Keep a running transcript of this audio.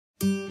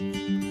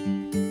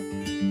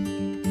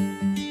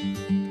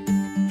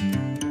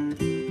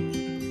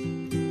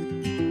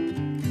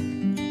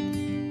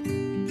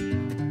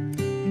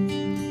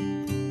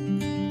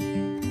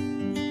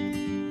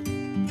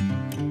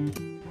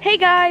Hey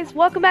guys,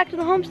 welcome back to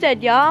the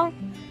homestead, y'all.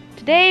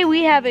 Today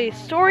we have a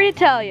story to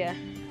tell you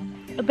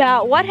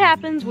about what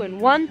happens when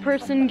one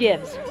person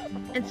gives.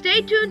 And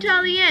stay tuned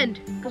till the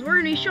end, because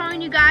we're going to be showing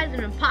you guys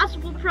an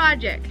impossible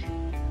project.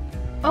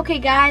 Okay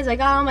guys, I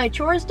got all my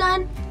chores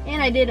done,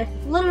 and I did a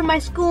little of my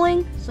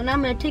schooling, so now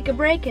I'm going to take a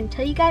break and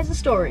tell you guys a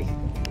story.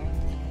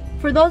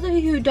 For those of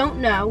you who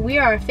don't know, we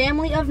are a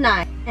family of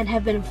 9 and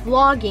have been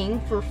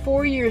vlogging for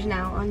 4 years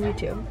now on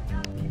YouTube.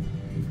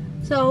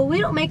 So we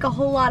don't make a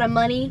whole lot of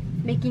money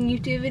making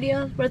YouTube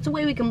videos, but it's a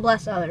way we can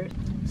bless others.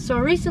 So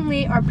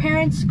recently our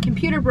parents'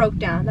 computer broke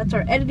down. That's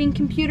our editing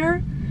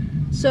computer.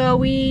 So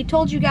we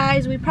told you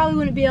guys we probably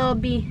wouldn't be able to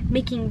be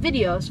making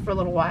videos for a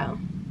little while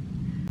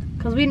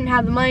because we didn't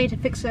have the money to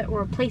fix it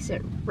or replace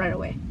it right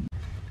away.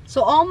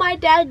 So all my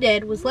dad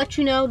did was let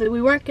you know that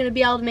we weren't going to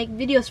be able to make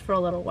videos for a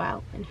little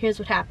while, and here's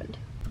what happened.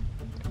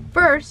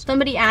 First,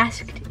 somebody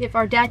asked if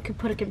our dad could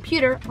put a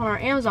computer on our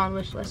Amazon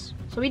wish list,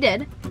 so we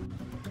did.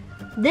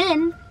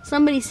 Then,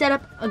 somebody set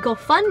up a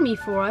GoFundMe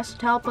for us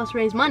to help us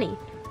raise money.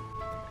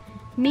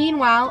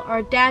 Meanwhile,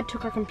 our dad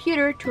took our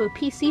computer to a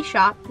PC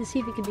shop to see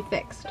if it could be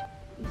fixed.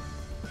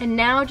 And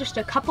now, just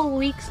a couple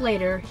weeks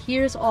later,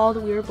 here's all that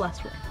we were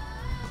blessed with.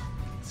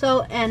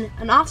 So, an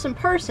awesome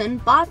person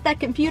bought that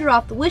computer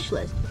off the wish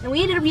list, and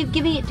we ended up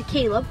giving it to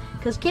Caleb,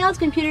 because Caleb's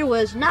computer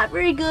was not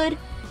very good,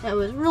 and it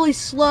was really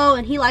slow,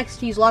 and he likes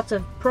to use lots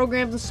of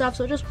programs and stuff,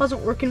 so it just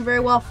wasn't working very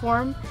well for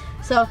him.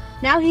 So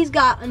now he's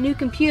got a new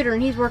computer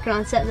and he's working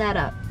on setting that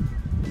up.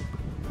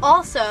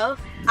 Also,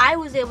 I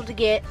was able to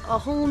get a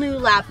whole new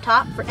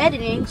laptop for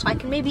editing, so I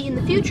can maybe in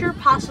the future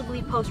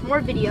possibly post more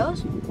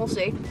videos. We'll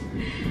see.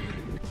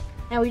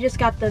 Now we just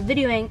got the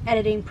video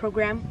editing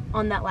program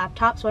on that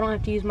laptop, so I don't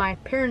have to use my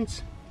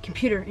parents'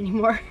 computer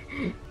anymore.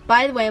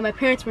 By the way, my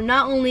parents were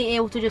not only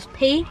able to just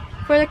pay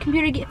for their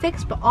computer to get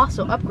fixed, but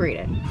also upgrade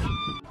it.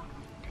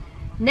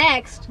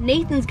 Next,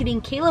 Nathan's getting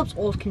Caleb's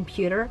old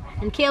computer,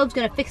 and Caleb's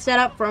going to fix that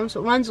up for him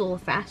so it runs a little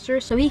faster,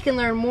 so he can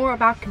learn more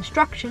about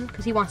construction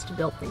because he wants to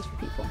build things for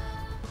people.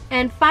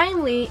 And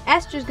finally,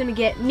 Esther's going to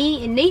get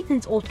me and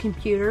Nathan's old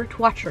computer to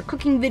watch her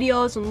cooking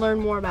videos and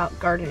learn more about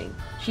gardening.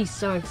 She's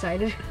so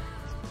excited.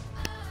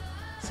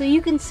 So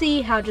you can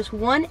see how just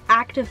one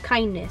act of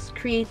kindness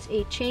creates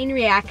a chain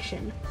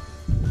reaction.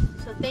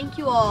 So thank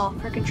you all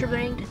for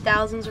contributing to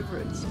thousands of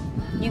roots.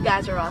 You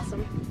guys are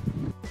awesome.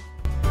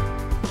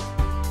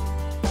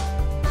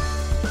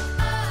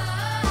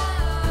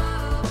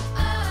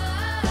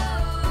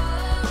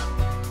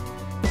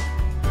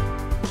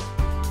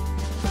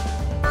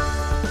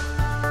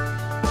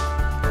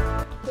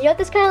 You know what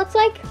this kind of looks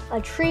like?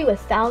 A tree with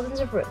thousands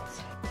of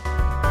roots.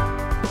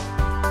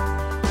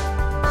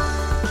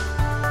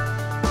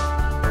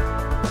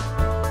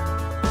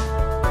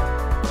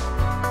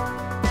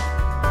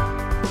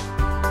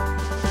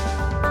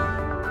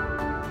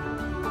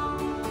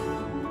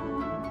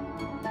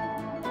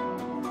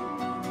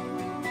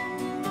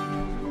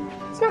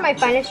 It's not my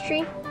finest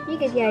tree. You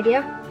get the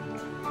idea.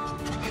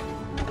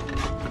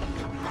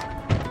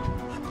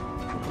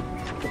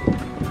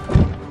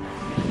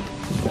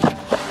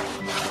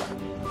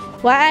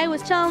 While I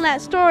was telling that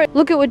story,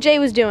 look at what Jay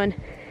was doing.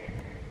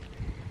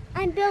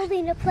 I'm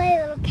building a play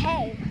little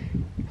cave.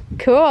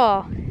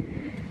 Cool.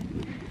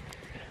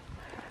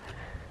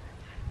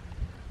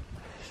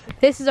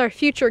 This is our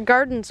future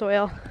garden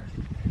soil.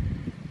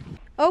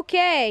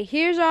 Okay,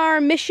 here's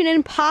our mission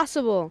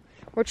impossible.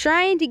 We're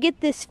trying to get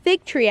this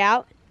fig tree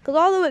out, because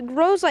although it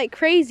grows like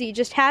crazy, it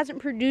just hasn't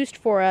produced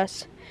for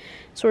us.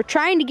 So we're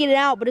trying to get it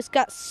out, but it's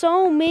got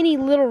so many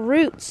little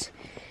roots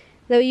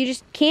that you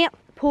just can't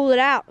pull it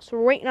out. So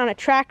we're waiting on a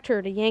tractor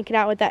to yank it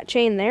out with that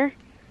chain there,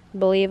 I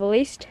believe at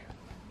least.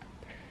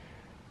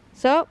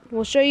 So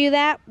we'll show you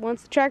that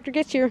once the tractor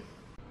gets here.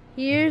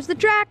 Here's the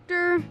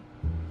tractor.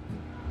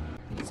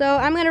 So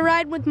I'm gonna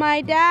ride with my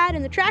dad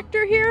in the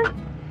tractor here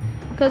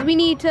because we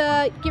need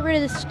to get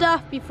rid of this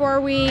stuff before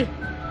we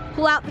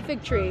pull out the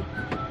fig tree.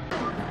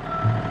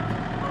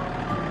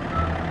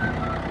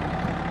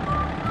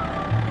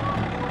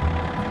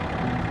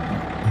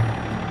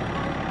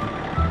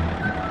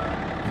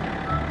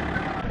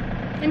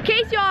 In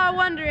case y'all are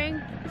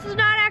wondering, this is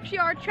not actually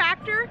our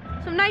tractor.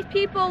 Some nice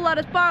people let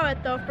us borrow it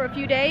though for a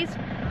few days.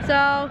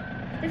 So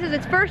this is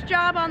its first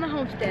job on the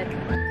homestead.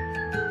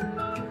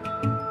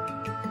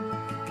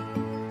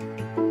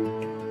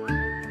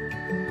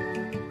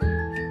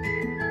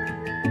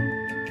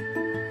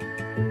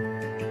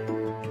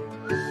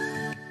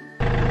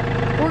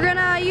 We're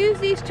gonna use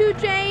these 2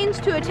 chains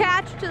to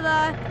attach to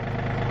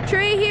the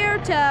tree here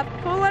to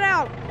pull it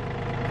out.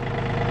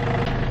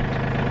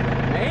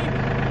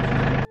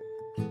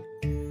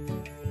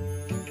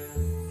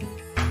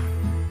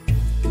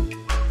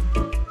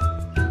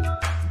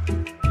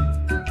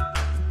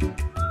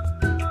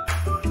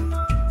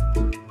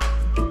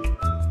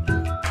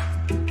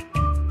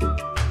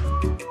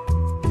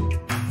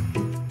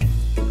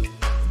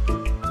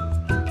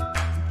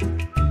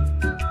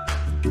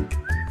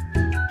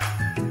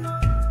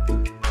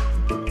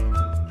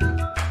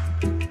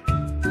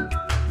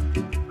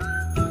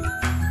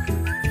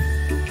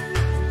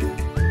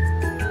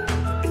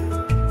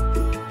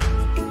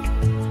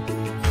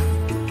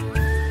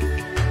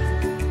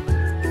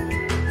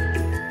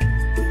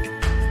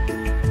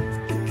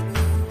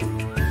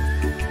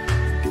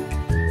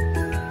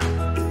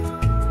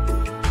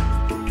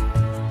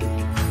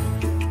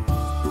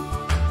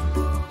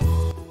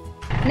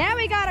 Now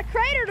we got a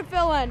crater to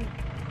fill in.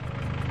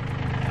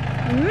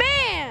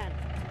 Man!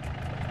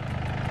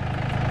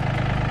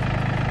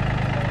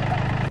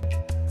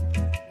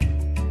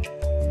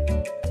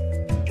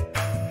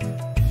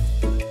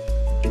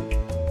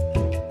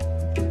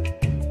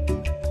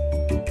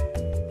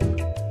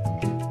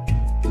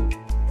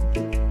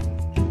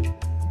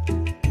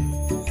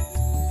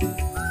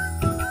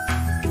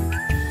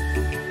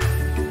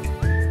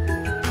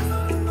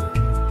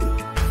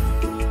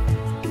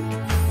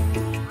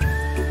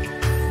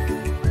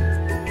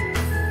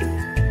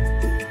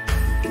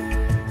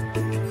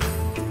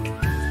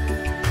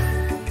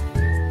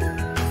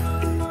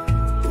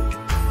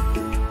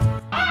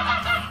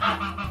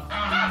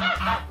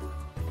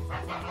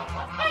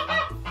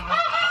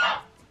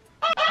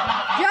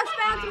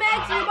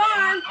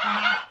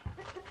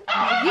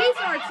 Geese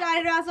are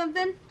excited about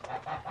something.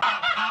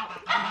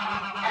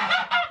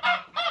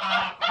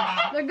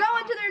 They're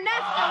going to their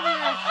nest over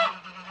there.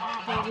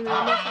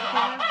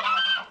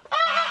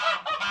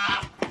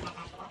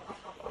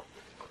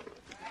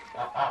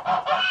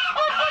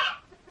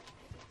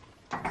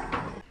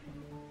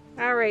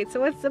 All right, so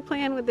what's the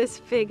plan with this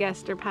fig,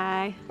 Esther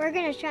Pie? We're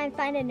gonna try and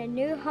find a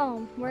new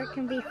home where it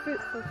can be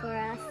fruitful for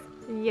us.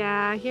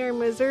 Yeah, here in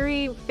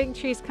Missouri, fig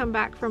trees come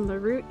back from the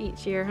root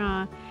each year,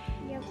 huh?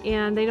 Yep.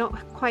 And they don't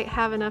quite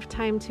have enough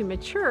time to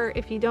mature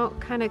if you don't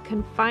kind of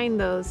confine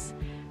those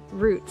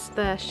roots.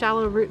 The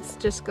shallow roots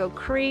just go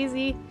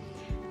crazy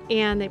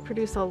and they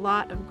produce a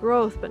lot of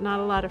growth but not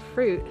a lot of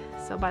fruit.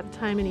 So by the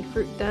time any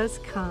fruit does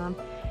come,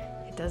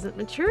 it doesn't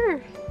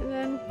mature, and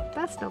then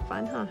that's no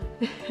fun, huh?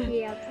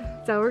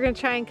 Yep. So we're gonna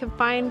try and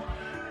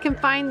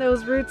confine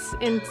those roots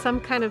in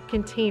some kind of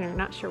container,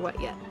 not sure what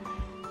yet.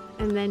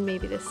 And then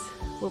maybe this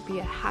will be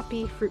a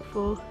happy,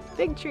 fruitful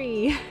fig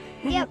tree.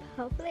 Yep,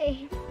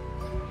 hopefully.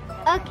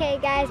 Okay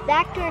guys,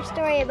 back to our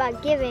story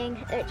about giving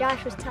that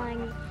Josh was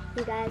telling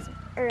you guys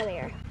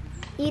earlier.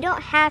 You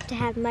don't have to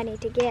have money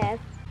to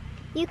give.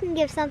 You can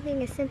give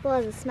something as simple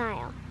as a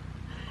smile.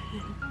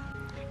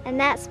 And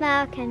that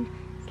smile can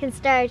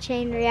start a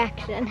chain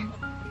reaction.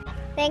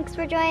 Thanks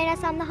for joining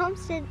us on the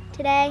homestead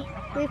today.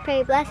 We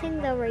pray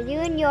blessings over you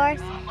and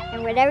yours,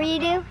 and whatever you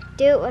do,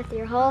 do it with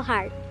your whole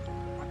heart.